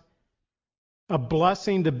us a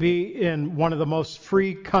blessing to be in one of the most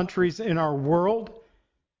free countries in our world,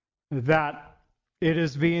 that it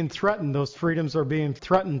is being threatened. Those freedoms are being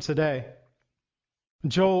threatened today.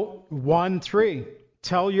 Joel 1:3,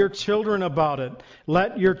 tell your children about it.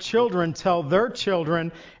 Let your children tell their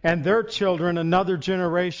children and their children another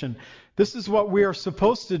generation. This is what we are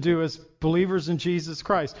supposed to do as believers in Jesus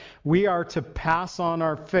Christ. We are to pass on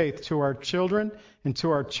our faith to our children and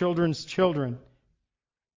to our children's children.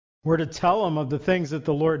 We're to tell them of the things that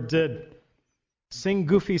the Lord did. Sing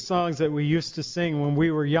goofy songs that we used to sing when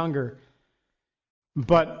we were younger,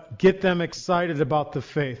 but get them excited about the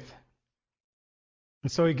faith.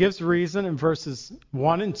 And so he gives reason in verses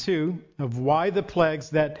 1 and 2 of why the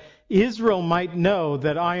plagues, that Israel might know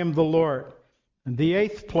that I am the Lord. And the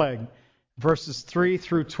 8th plague, verses 3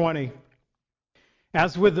 through 20.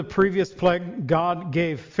 As with the previous plague, God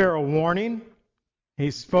gave Pharaoh warning. He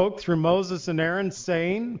spoke through Moses and Aaron,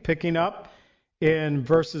 saying, picking up in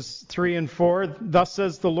verses 3 and 4, thus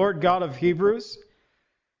says the Lord God of Hebrews,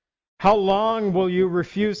 how long will you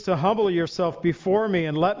refuse to humble yourself before me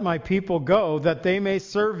and let my people go, that they may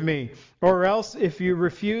serve me? Or else, if you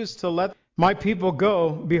refuse to let my people go,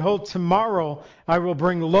 behold, tomorrow I will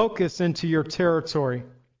bring locusts into your territory.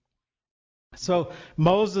 So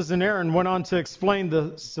Moses and Aaron went on to explain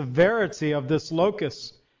the severity of this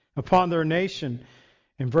locust upon their nation.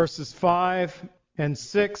 In verses 5 and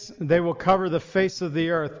 6, they will cover the face of the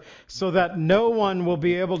earth, so that no one will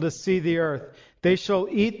be able to see the earth. They shall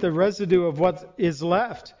eat the residue of what is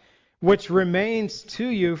left, which remains to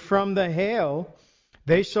you from the hail.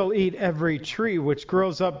 They shall eat every tree which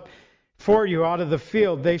grows up for you out of the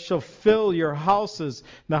field. They shall fill your houses,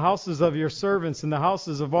 the houses of your servants, and the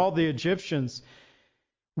houses of all the Egyptians,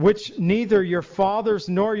 which neither your fathers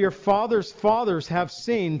nor your fathers' fathers have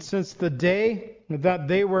seen since the day that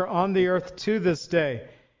they were on the earth to this day.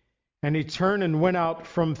 And he turned and went out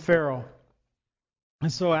from Pharaoh.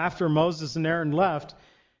 And so after Moses and Aaron left,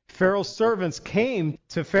 Pharaoh's servants came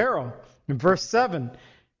to Pharaoh. In verse 7,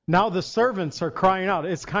 now the servants are crying out.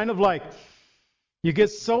 It's kind of like you get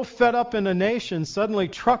so fed up in a nation, suddenly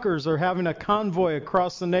truckers are having a convoy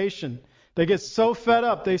across the nation. They get so fed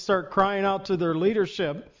up, they start crying out to their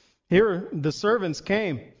leadership. Here the servants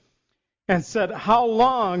came and said, how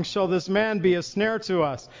long shall this man be a snare to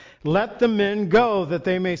us? Let the men go, that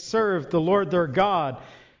they may serve the Lord their God.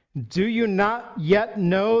 Do you not yet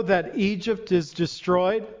know that Egypt is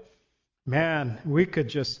destroyed? Man, we could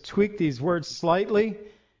just tweak these words slightly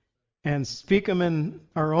and speak them in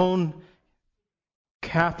our own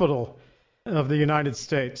capital of the United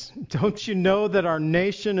States. Don't you know that our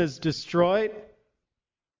nation is destroyed?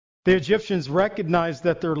 The Egyptians recognized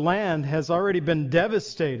that their land has already been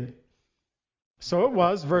devastated. So it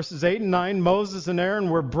was, verses 8 and 9, Moses and Aaron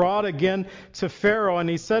were brought again to Pharaoh, and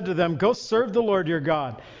he said to them, "Go serve the Lord your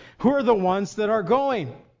God. Who are the ones that are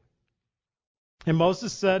going?" And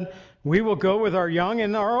Moses said, "We will go with our young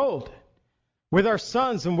and our old, with our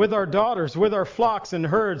sons and with our daughters, with our flocks and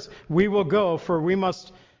herds. We will go, for we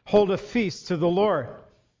must hold a feast to the Lord."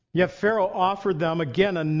 Yet Pharaoh offered them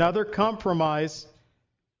again another compromise.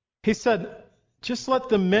 He said, "Just let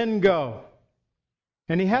the men go."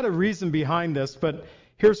 And he had a reason behind this, but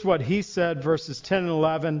here's what he said, verses 10 and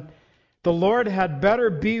 11. "The Lord had better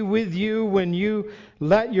be with you when you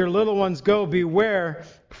let your little ones go. Beware,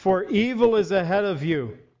 for evil is ahead of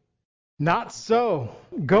you. Not so.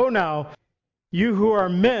 Go now, you who are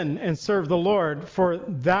men, and serve the Lord, for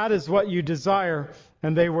that is what you desire."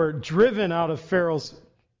 And they were driven out of Pharaoh's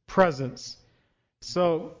presence.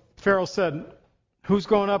 So Pharaoh said, "Who's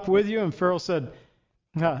going up with you?" And Pharaoh said,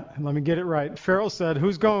 let me get it right. Pharaoh said,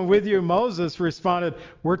 "Who's going with you?" Moses responded,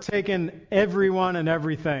 "We're taking everyone and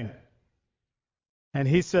everything." And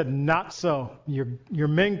he said, "Not so. Your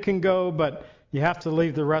men can go, but you have to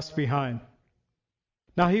leave the rest behind."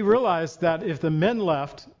 Now he realized that if the men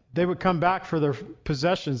left, they would come back for their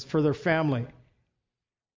possessions, for their family.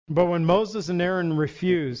 But when Moses and Aaron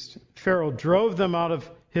refused, Pharaoh drove them out of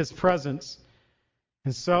his presence.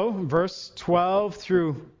 And so, verse 12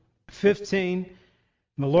 through 15,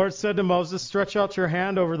 the Lord said to Moses, "Stretch out your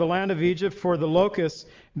hand over the land of Egypt for the locusts,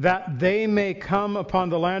 that they may come upon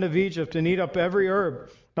the land of Egypt and eat up every herb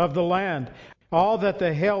of the land, all that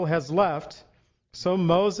the hail has left." So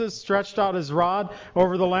Moses stretched out his rod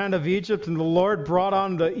over the land of Egypt, and the Lord brought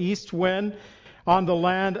on the east wind on the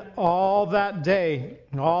land all that day,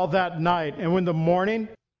 all that night. And when the morning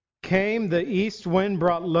came, the east wind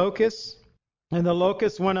brought locusts, and the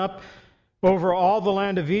locusts went up over all the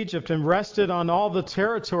land of Egypt and rested on all the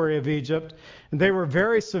territory of Egypt. And they were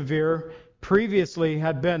very severe. Previously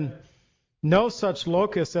had been no such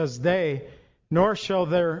locusts as they, nor shall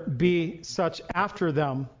there be such after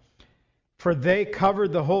them. For they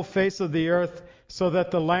covered the whole face of the earth, so that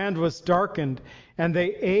the land was darkened. And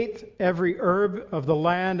they ate every herb of the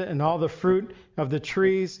land and all the fruit of the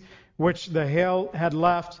trees which the hail had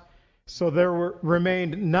left. So there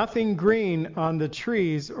remained nothing green on the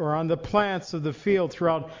trees or on the plants of the field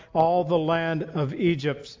throughout all the land of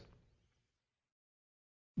Egypt.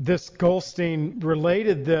 This Goldstein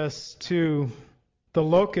related this to the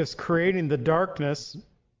locusts creating the darkness,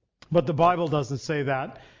 but the Bible doesn't say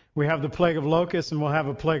that. We have the plague of locusts and we'll have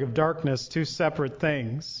a plague of darkness, two separate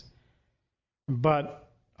things, but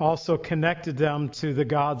also connected them to the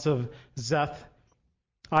gods of Zeth,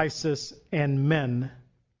 Isis, and Men.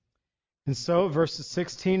 And so, verses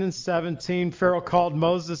 16 and 17, Pharaoh called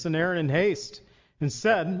Moses and Aaron in haste and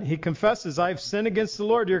said, he confesses, "I have sinned against the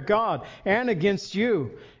Lord your God and against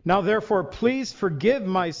you. Now therefore, please forgive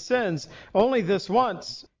my sins only this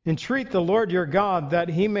once. Entreat the Lord your God that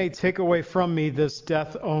he may take away from me this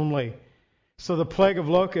death only." So the plague of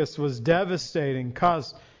locusts was devastating,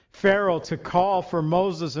 caused Pharaoh to call for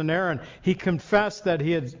Moses and Aaron. He confessed that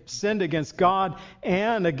he had sinned against God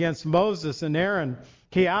and against Moses and Aaron.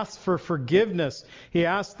 He asked for forgiveness. He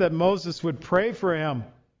asked that Moses would pray for him.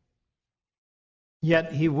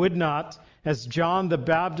 Yet he would not, as John the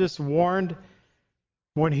Baptist warned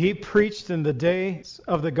when he preached in the days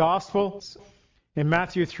of the gospel in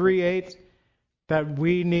Matthew 3:8, that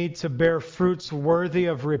we need to bear fruits worthy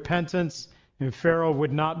of repentance, and Pharaoh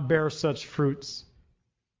would not bear such fruits.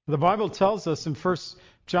 The Bible tells us in 1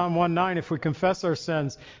 John 1:9, if we confess our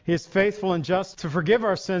sins, he is faithful and just to forgive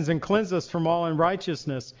our sins and cleanse us from all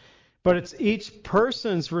unrighteousness. But it's each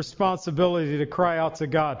person's responsibility to cry out to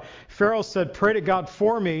God. Pharaoh said, "Pray to God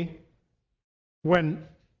for me," when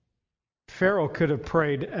Pharaoh could have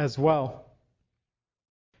prayed as well.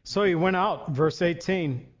 So he went out, verse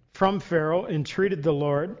 18, from Pharaoh, entreated the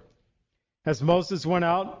Lord. As Moses went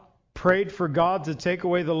out, prayed for God to take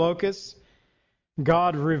away the locusts,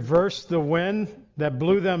 God reversed the wind that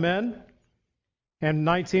blew them in. And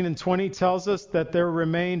 19 and 20 tells us that there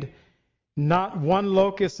remained not one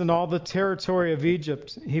locust in all the territory of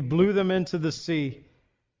Egypt. He blew them into the sea.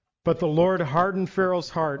 But the Lord hardened Pharaoh's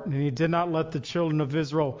heart, and he did not let the children of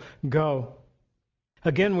Israel go.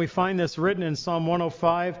 Again, we find this written in Psalm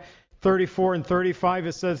 105, 34 and 35.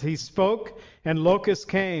 It says, "He spoke, and locusts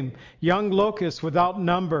came, young locusts without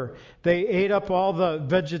number. They ate up all the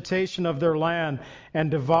vegetation of their land and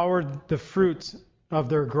devoured the fruits of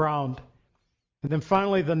their ground." And then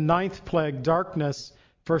finally, the ninth plague, darkness,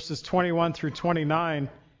 verses 21 through 29.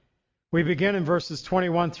 We begin in verses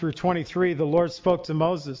 21 through 23. The Lord spoke to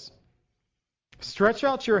Moses. Stretch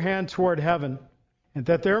out your hand toward heaven, and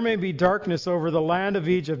that there may be darkness over the land of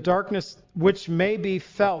Egypt, darkness which may be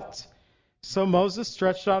felt. So Moses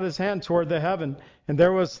stretched out his hand toward the heaven, and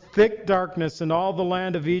there was thick darkness in all the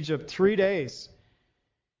land of Egypt 3 days.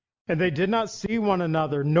 And they did not see one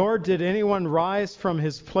another, nor did anyone rise from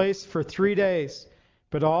his place for 3 days.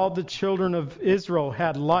 But all the children of Israel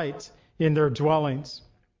had light in their dwellings.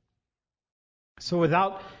 So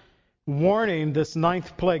without warning, this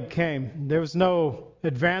 9th plague came. There was no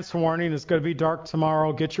advance warning. It's going to be dark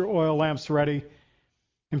tomorrow. Get your oil lamps ready.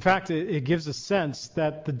 In fact, it gives a sense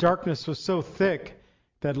that the darkness was so thick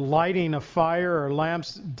that lighting a fire or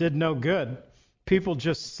lamps did no good. People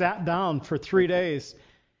just sat down for 3 days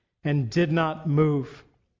and did not move.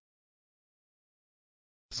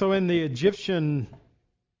 So in the Egyptian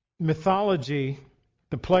mythology,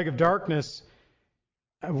 the plague of darkness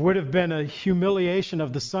would have been a humiliation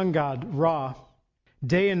of the sun god Ra.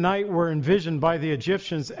 Day and night were envisioned by the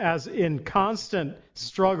Egyptians as in constant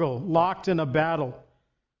struggle, locked in a battle.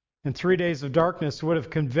 And 3 days of darkness would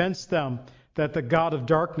have convinced them that the God of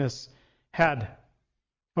darkness had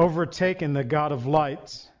overtaken the God of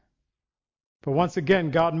light. But once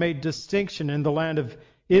again, God made distinction in the land of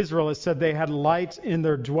Israel. It said they had light in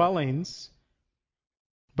their dwellings,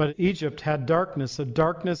 but Egypt had darkness, a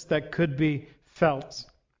darkness that could be felt.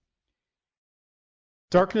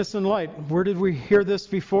 Darkness and light. Where did we hear this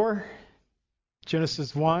before?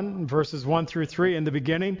 Genesis 1, verses 1 through 3. In the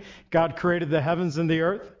beginning, God created the heavens and the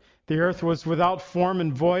earth. The earth was without form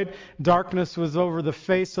and void. Darkness was over the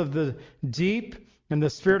face of the deep, and the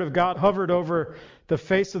Spirit of God hovered over the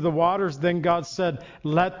face of the waters. Then God said,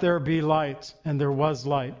 "Let there be light," and there was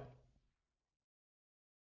light.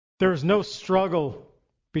 There is no struggle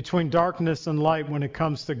between darkness and light when it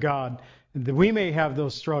comes to God. We may have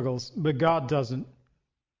those struggles, but God doesn't.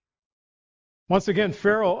 Once again,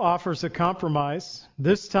 Pharaoh offers a compromise.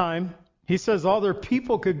 This time, he says all their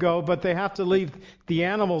people could go, but they have to leave the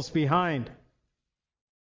animals behind.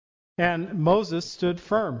 And Moses stood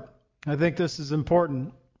firm. I think this is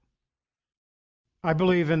important. I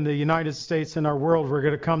believe in the United States and our world, we're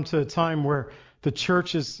going to come to a time where the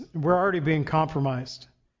church we're already being compromised.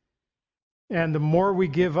 And the more we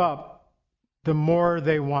give up, the more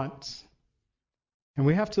they want. And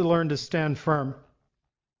we have to learn to stand firm,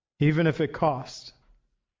 even if it costs.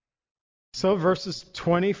 So verses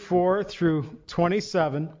 24 through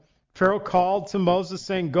 27, Pharaoh called to Moses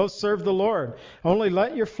saying, "Go serve the Lord. Only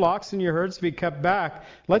let your flocks and your herds be kept back.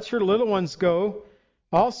 Let your little ones go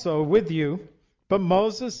also with you." But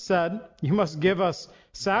Moses said, "You must give us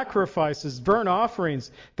sacrifices, burnt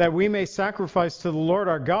offerings, that we may sacrifice to the Lord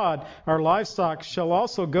our God. Our livestock shall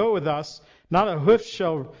also go with us. Not a hoof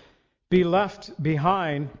shall be left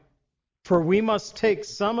behind. For we must take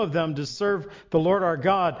some of them to serve the Lord our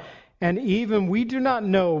God. And even we do not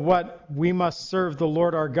know what we must serve the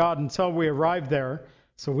Lord our God until we arrive there.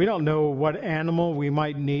 So we don't know what animal we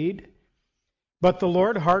might need." But the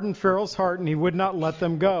Lord hardened Pharaoh's heart, and he would not let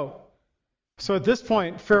them go. So at this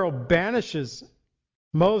point, Pharaoh banishes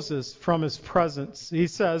Moses from his presence. He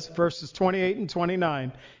says, verses 28 and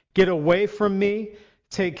 29, "Get away from me,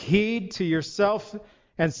 take heed to yourself,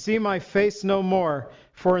 and see my face no more.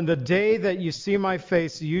 For in the day that you see my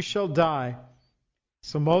face, you shall die."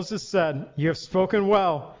 So Moses said, "You have spoken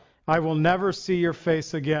well. I will never see your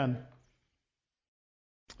face again."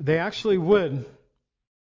 They actually would.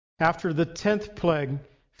 After the 10th plague,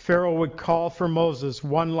 Pharaoh would call for Moses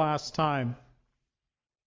one last time.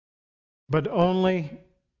 But only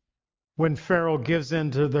when Pharaoh gives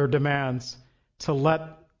in to their demands to let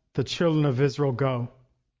the children of Israel go.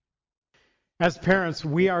 As parents,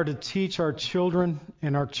 we are to teach our children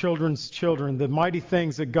and our children's children the mighty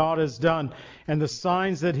things that God has done and the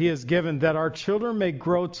signs that He has given, that our children may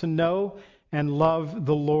grow to know and love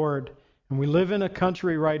the Lord. And we live in a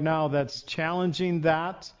country right now that's challenging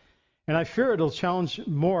that, and I fear it'll challenge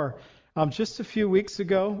more. Just a few weeks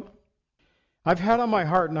ago, I've had on my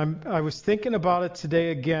heart, and I was thinking about it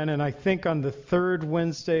today again, and I think on the 3rd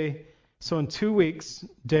Wednesday, so in 2 weeks,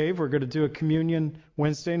 Dave, we're going to do a communion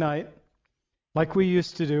Wednesday night, like we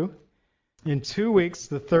used to do. In 2 weeks,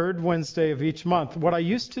 the 3rd Wednesday of each month. What I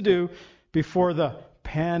used to do before the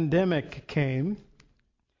pandemic came,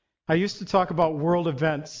 I used to talk about world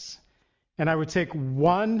events, and I would take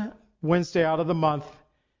one Wednesday out of the month,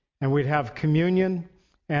 and we'd have communion,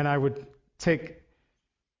 and I would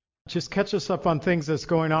just catch us up on things that's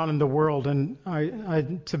going on in the world. And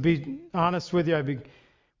I to be honest with you,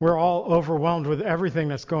 we're all overwhelmed with everything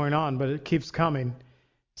that's going on, but it keeps coming.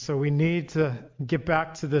 So we need to get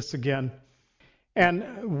back to this again.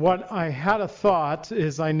 And what I had a thought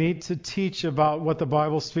is I need to teach about what the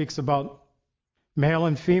Bible speaks about male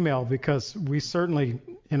and female, because we certainly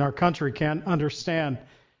in our country can't understand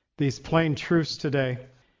these plain truths today.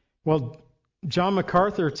 Well, John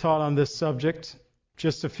MacArthur taught on this subject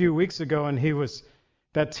just a few weeks ago, and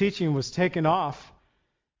that teaching was taken off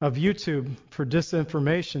of YouTube for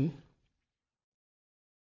disinformation,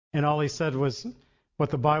 and all he said was what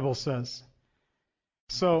the Bible says.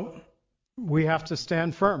 So we have to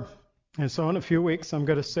stand firm. And so in a few weeks, I'm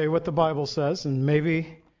going to say what the Bible says, and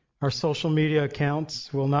maybe our social media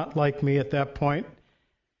accounts will not like me at that point.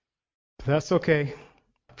 But that's okay.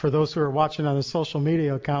 For those who are watching on the social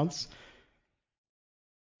media accounts,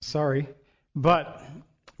 sorry. But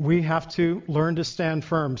we have to learn to stand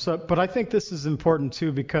firm. But I think this is important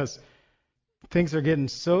too, because things are getting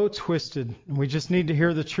so twisted, and we just need to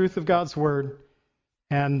hear the truth of God's word.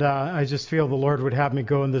 And I just feel the Lord would have me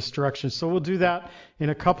go in this direction. So we'll do that in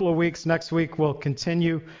a couple of weeks. Next week we'll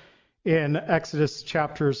continue in Exodus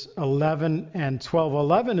chapters 11 and 12.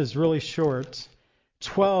 11 is really short.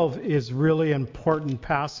 12 is really important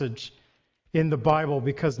passage in the Bible,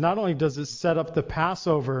 because not only does it set up the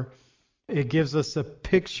Passover, it gives us a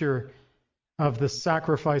picture of the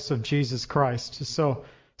sacrifice of Jesus Christ. So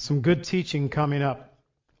some good teaching coming up,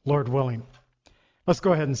 Lord willing. Let's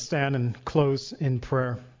go ahead and stand and close in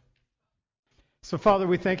prayer. So, Father,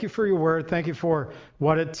 we thank you for your word. Thank you for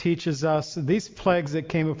what it teaches us. These plagues that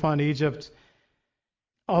came upon Egypt,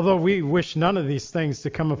 although we wish none of these things to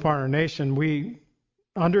come upon our nation, we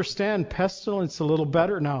understand pestilence a little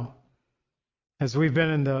better now, as we've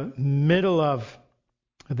been in the middle of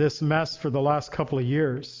this mess for the last couple of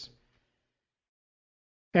years.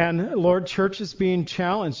 And, Lord, church is being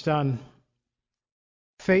challenged on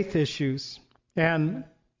faith issues, and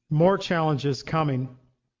more challenges coming.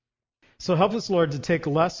 So help us, Lord, to take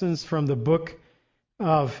lessons from the book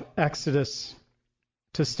of Exodus,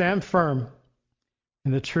 to stand firm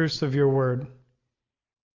in the truths of your word,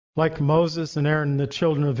 like Moses and Aaron and the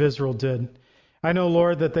children of Israel did. I know,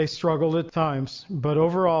 Lord, that they struggled at times, but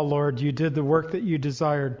overall, Lord, you did the work that you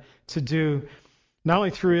desired to do, not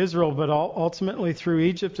only through Israel, but ultimately through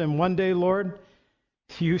Egypt. And one day, Lord,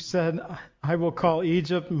 you said, I will call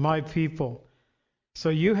Egypt my people. So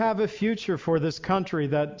you have a future for this country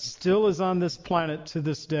that still is on this planet to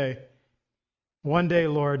this day. One day,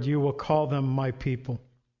 Lord, you will call them my people.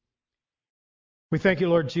 We thank you,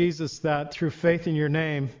 Lord Jesus, that through faith in your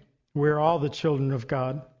name, we're all the children of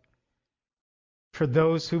God. For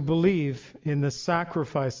those who believe in the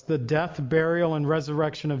sacrifice, the death, burial, and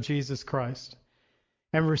resurrection of Jesus Christ,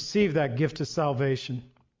 and receive that gift of salvation.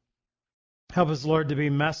 Help us, Lord, to be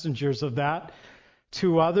messengers of that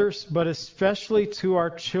to others, but especially to our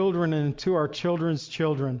children and to our children's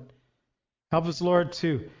children. Help us, Lord,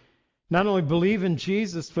 to not only believe in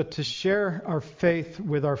Jesus, but to share our faith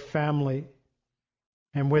with our family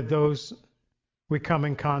and with those we come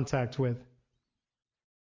in contact with.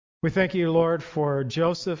 We thank you, Lord, for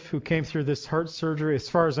Joseph, who came through this heart surgery. As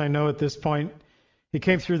far as I know at this point, he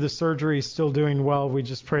came through the surgery, he's still doing well. We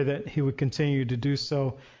just pray that he would continue to do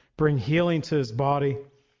so, bring healing to his body.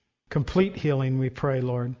 Complete healing, we pray,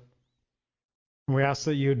 Lord. And we ask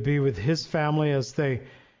that you would be with his family, as they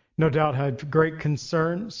no doubt had great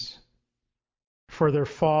concerns for their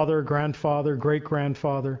father, grandfather,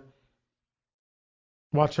 great-grandfather.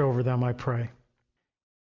 Watch over them, I pray.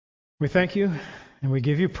 We thank you and we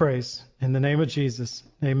give you praise. In the name of Jesus,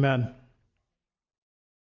 amen.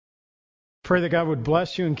 Pray that God would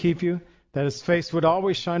bless you and keep you, that his face would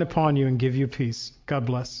always shine upon you and give you peace. God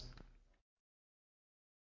bless.